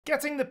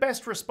Getting the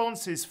best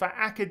responses for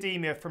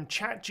academia from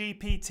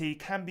ChatGPT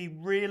can be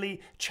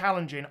really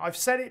challenging. I've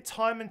said it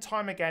time and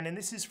time again, and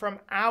this is from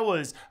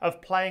hours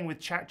of playing with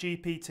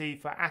ChatGPT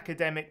for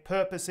academic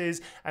purposes,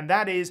 and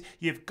that is,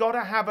 you've got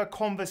to have a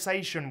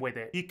conversation with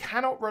it. You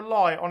cannot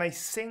rely on a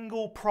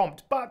single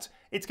prompt, but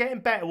it's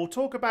getting better. We'll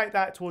talk about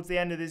that towards the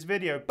end of this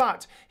video,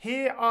 but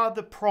here are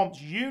the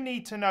prompts you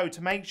need to know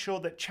to make sure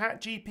that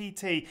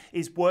ChatGPT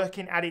is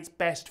working at its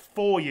best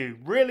for you.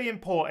 Really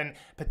important,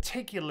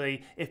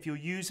 particularly if you're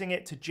using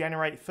it to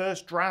generate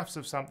first drafts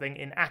of something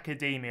in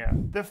academia.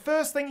 The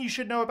first thing you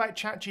should know about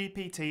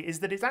ChatGPT is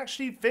that it's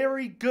actually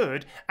very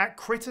good at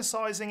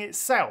criticizing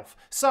itself.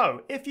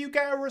 So if you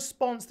get a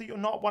response that you're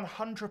not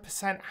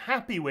 100%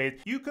 happy with,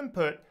 you can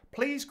put,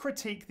 "Please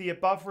critique the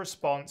above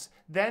response,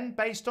 then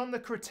based on the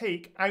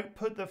critique,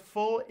 output the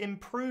full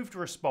improved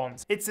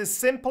response." It's as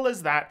simple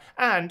as that,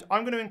 and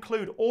I'm going to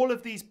include all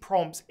of these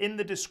prompts in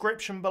the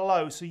description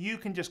below so you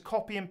can just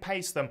copy and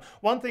paste them.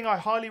 One thing I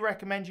highly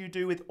recommend you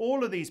do with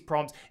all of these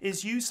prompts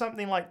is use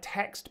something like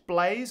Text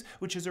Blaze,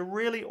 which is a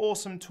really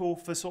awesome tool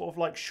for sort of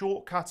like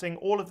shortcutting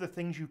all of the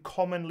things you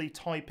commonly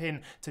type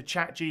in to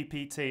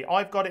ChatGPT.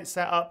 I've got it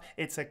set up,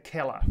 it's a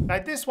killer. Now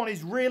this one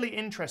is really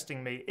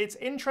interesting me. It's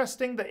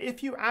interesting that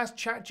if you ask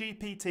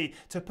ChatGPT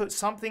to put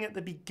something at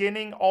the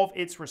beginning of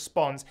its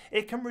response,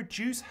 it can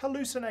reduce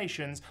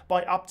hallucinations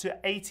by up to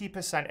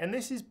 80%, and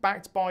this is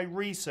backed by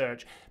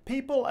research.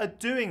 People are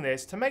doing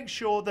this to make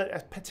sure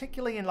that,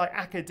 particularly in like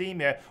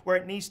academia, where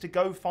it needs to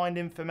go find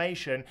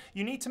information,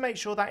 you need to make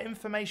sure that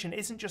information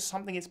isn't just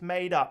something it's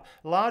made up.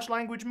 Large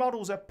language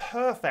models are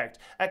perfect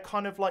at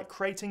kind of like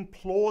creating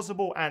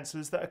plausible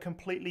answers that are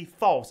completely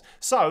false.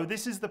 So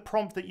this is the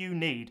prompt that you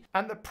need,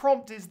 and the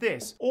prompt is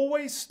this: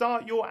 always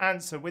start your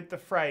answer with the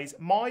phrase,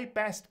 "My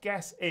best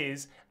guess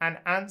is," and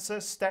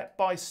answer step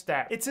by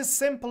step. It's as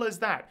simple as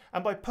that,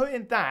 and by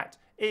putting that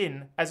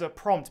in as a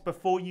prompt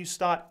before you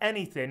start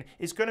anything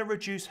is going to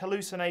reduce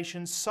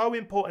hallucinations. So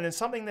important, and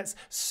something that's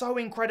so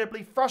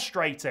incredibly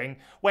frustrating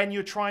when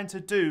you're trying to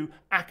do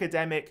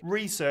academic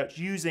research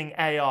using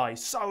AI.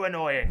 So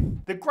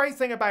annoying. The great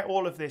thing about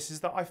all of this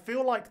is that I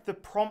feel like the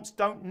prompts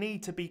don't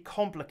need to be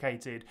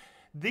complicated.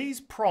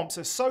 These prompts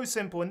are so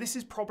simple, and this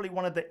is probably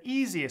one of the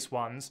easiest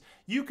ones.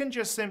 You can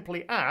just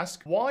simply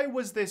ask, "Why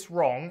was this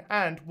wrong,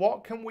 and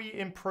what can we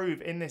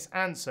improve in this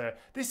answer?"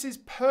 This is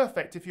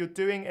perfect if you're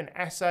doing an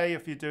essay,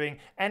 if you're doing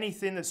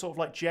anything that's sort of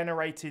like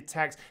generated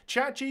text.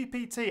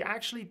 ChatGPT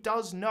actually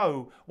does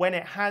know when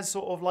it has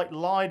sort of like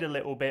lied a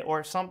little bit, or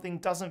if something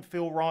doesn't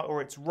feel right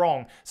or it's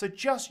wrong. So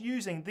just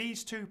using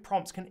these two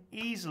prompts can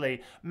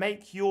easily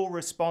make your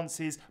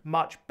responses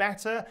much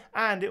better,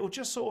 and it will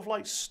just sort of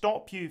like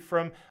stop you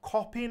from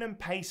copying and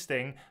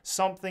pasting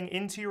something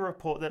into your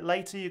report that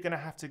later you're going to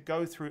have to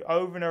go through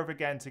over and over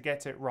again to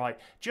get it right.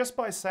 Just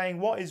by saying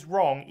what is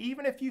wrong,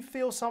 even if you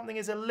feel something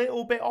is a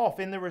little bit off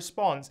in the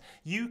response,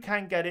 you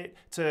can get it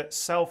to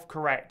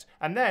self-correct.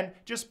 And then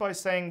just by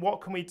saying,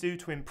 "What can we do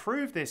to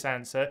improve this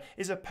answer?"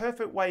 is a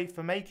perfect way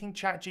for making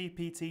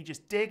ChatGPT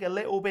just dig a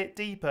little bit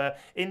deeper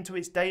into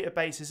its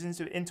databases,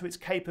 into its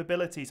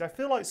capabilities. I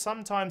feel like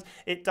sometimes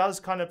it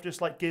does kind of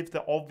just like give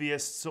the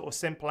obvious sort of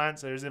simple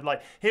answer, as if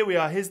like, "Here we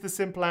are, here's the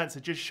simple answer,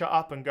 just shut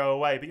up and go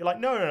away." But you're like,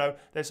 no,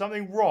 there's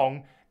something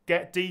wrong,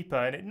 get deeper.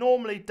 And it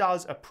normally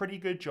does a pretty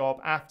good job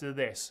after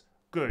this.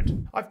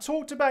 Good. I've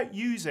talked about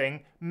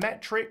using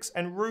metrics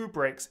and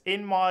rubrics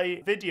in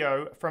my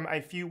video from a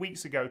few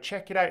weeks ago.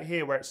 Check it out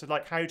here, where it's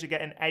like how to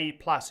get an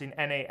A+ in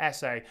NA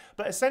essay.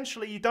 But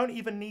essentially, you don't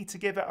even need to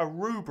give it a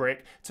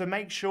rubric to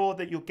make sure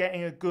that you're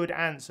getting a good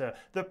answer.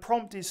 The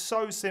prompt is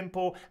so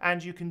simple,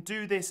 and you can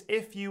do this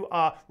if you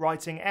are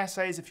writing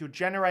essays, if you're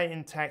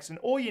generating text, and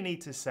all you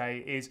need to say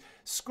is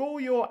score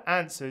your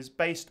answers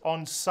based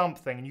on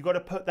something, and you've got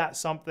to put that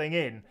something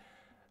in.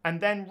 And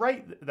then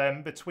rate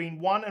them between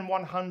 1 and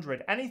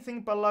 100.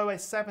 Anything below a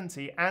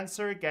 70,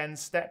 answer again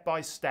step by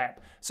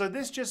step. So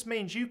this just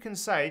means you can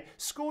say,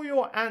 score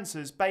your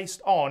answers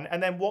based on,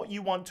 and then what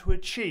you want to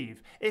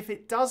achieve. If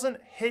it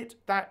doesn't hit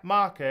that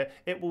marker,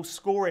 it will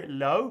score it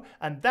low,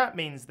 and that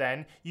means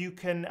then you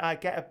can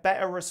get a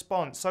better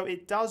response. So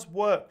it does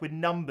work with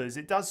numbers.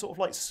 It does sort of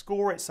like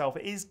score itself.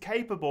 It is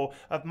capable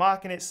of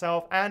marking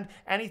itself, and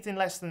anything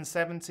less than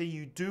 70,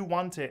 you do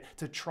want it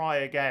to try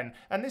again.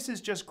 And this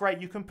is just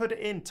great. You can put it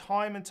in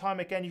time and time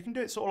again. You can do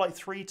it sort of like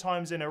 3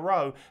 times in a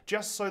row,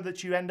 just so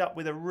that you end up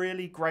with a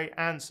really great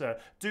answer.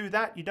 Do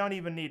that. You don't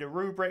even need a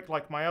rubric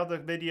like my other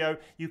video.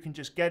 You can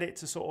just get it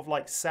to sort of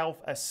like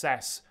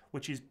self-assess,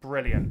 which is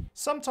brilliant.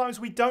 Sometimes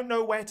we don't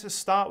know where to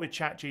start with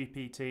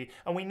ChatGPT,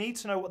 and we need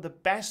to know what the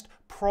best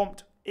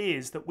prompt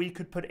is that we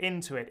could put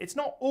into it. It's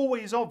not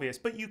always obvious,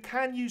 but you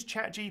can use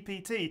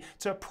ChatGPT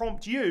to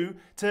prompt you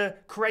to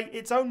create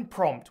its own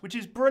prompt, which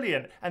is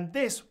brilliant. And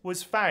this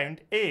was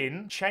found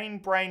in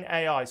Chainbrain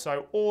AI,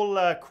 so all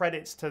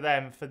credits to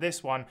them for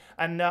this one.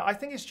 And I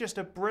think it's just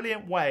a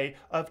brilliant way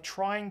of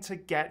trying to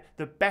get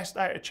the best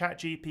out of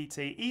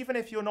ChatGPT, even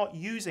if you're not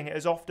using it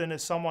as often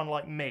as someone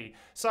like me.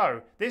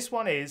 So this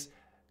one is,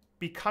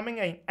 becoming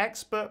an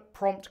expert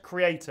prompt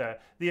creator.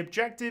 The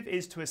objective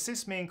is to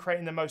assist me in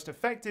creating the most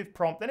effective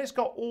prompt. Then it's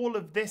got all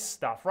of this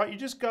stuff, right? You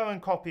just go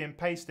and copy and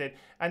paste it,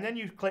 and then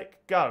you click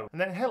go. And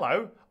then,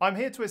 hello, I'm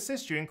here to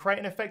assist you in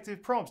creating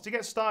effective prompts. To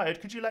get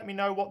started, could you let me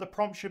know what the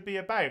prompt should be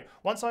about?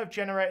 Once I've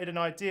generated an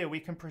idea,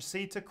 we can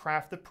proceed to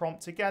craft the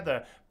prompt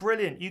together.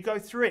 Brilliant. You go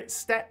through it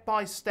step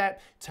by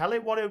step, tell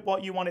it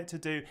what you want it to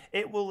do.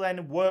 It will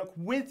then work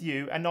with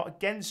you and not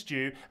against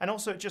you. And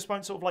also it just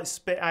won't sort of like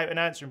spit out an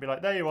answer and be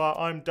like, there you are,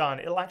 I'm done.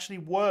 It'll actually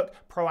work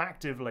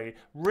proactively.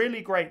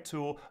 Really great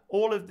tool.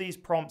 All of these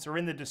prompts are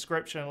in the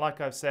description,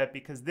 like I've said,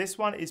 because this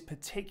one is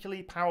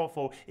particularly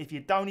powerful if you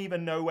don't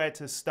even know where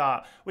to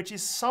start, which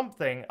is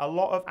something a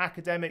lot of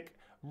academic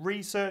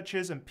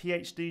researchers and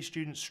PhD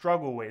students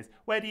struggle with.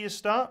 Where do you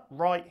start?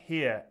 Right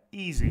here.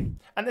 Easy.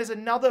 And there's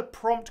another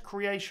prompt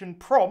creation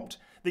prompt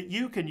that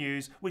you can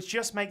use, which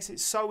just makes it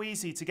so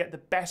easy to get the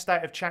best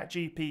out of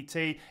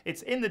ChatGPT.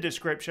 It's in the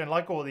description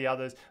like all the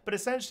others, but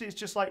essentially it's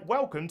just like,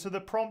 welcome to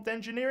the prompt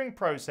engineering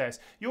process.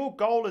 Your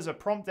goal as a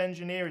prompt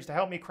engineer is to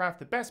help me craft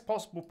the best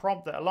possible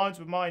prompt that aligns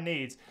with my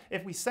needs.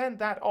 If we send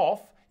that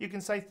off, you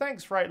can say,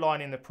 thanks for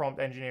outlining the prompt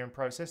engineering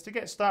process. To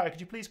get started,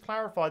 could you please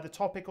clarify the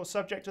topic or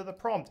subject of the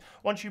prompt?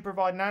 Once you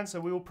provide an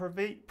answer, we will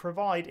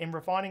provide in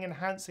refining and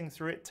enhancing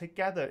through it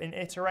together in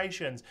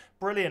iterations.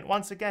 Brilliant.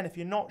 Once again, if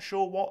you're not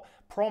sure what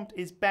prompt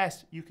is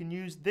best, you can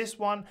use this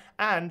one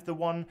and the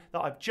one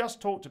that I've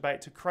just talked about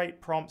to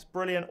create prompts.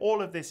 Brilliant.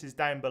 All of this is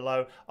down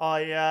below.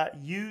 I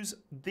use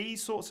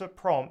these sorts of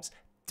prompts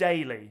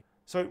daily.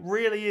 So it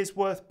really is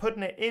worth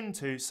putting it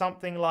into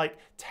something like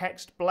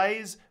Text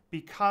Blaze,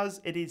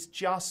 because it is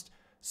just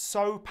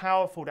so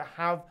powerful to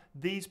have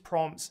these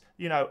prompts,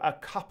 you know, a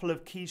couple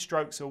of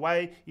keystrokes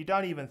away. You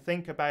don't even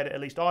think about it, at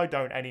least I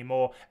don't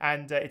anymore.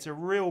 And it's a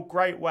real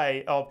great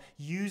way of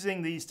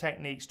using these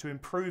techniques to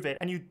improve it.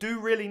 And you do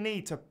really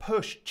need to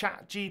push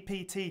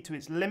ChatGPT to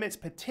its limits,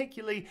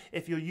 particularly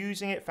if you're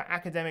using it for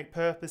academic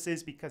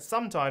purposes, because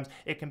sometimes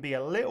it can be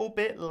a little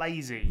bit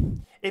lazy.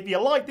 If you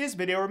like this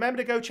video, remember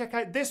to go check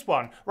out this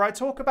one, where I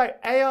talk about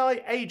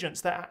AI agents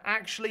that are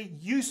actually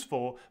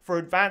useful for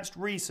advanced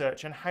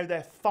research and how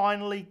they're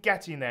finally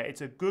getting there.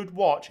 It's a good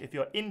watch if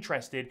you're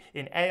interested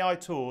in AI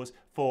tools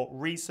for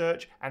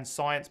research and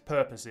science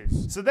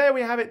purposes. So there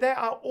we have it. There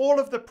are all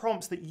of the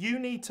prompts that you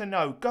need to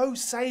know. Go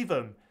save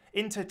them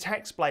into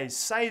Text Blaze,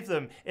 save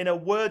them in a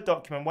Word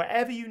document,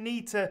 wherever you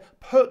need to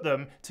put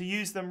them to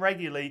use them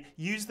regularly.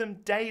 Use them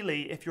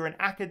daily if you're an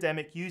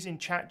academic using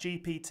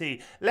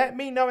ChatGPT. Let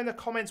me know in the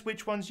comments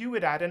which ones you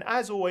would add, and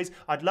as always,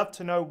 I'd love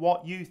to know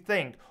what you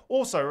think.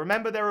 Also,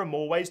 remember there are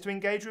more ways to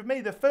engage with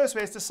me. The first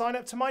way is to sign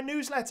up to my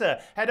newsletter.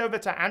 Head over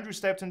to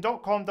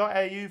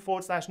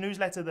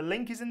andrewstapleton.com.au/newsletter. The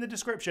link is in the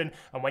description,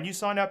 and when you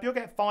sign up, you'll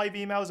get 5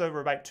 emails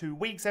over about 2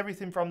 weeks,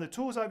 everything from the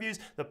tools I've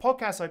used, the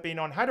podcasts I've been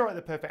on, how to write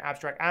the perfect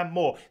abstract, and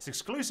more. It's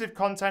exclusive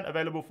content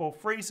available for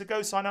free, so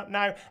go sign up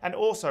now. And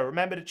also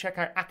remember to check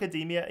out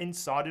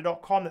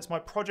academiainsider.com. That's my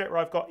project where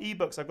I've got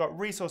ebooks, I've got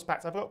resource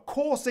packs, I've got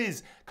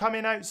courses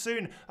coming out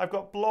soon, I've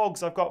got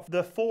blogs, I've got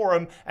the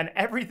forum, and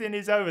everything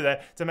is over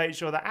there to make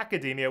sure that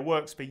academia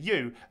works for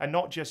you and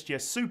not just your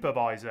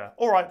supervisor.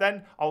 All right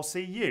then, I'll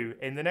see you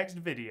in the next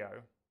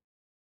video.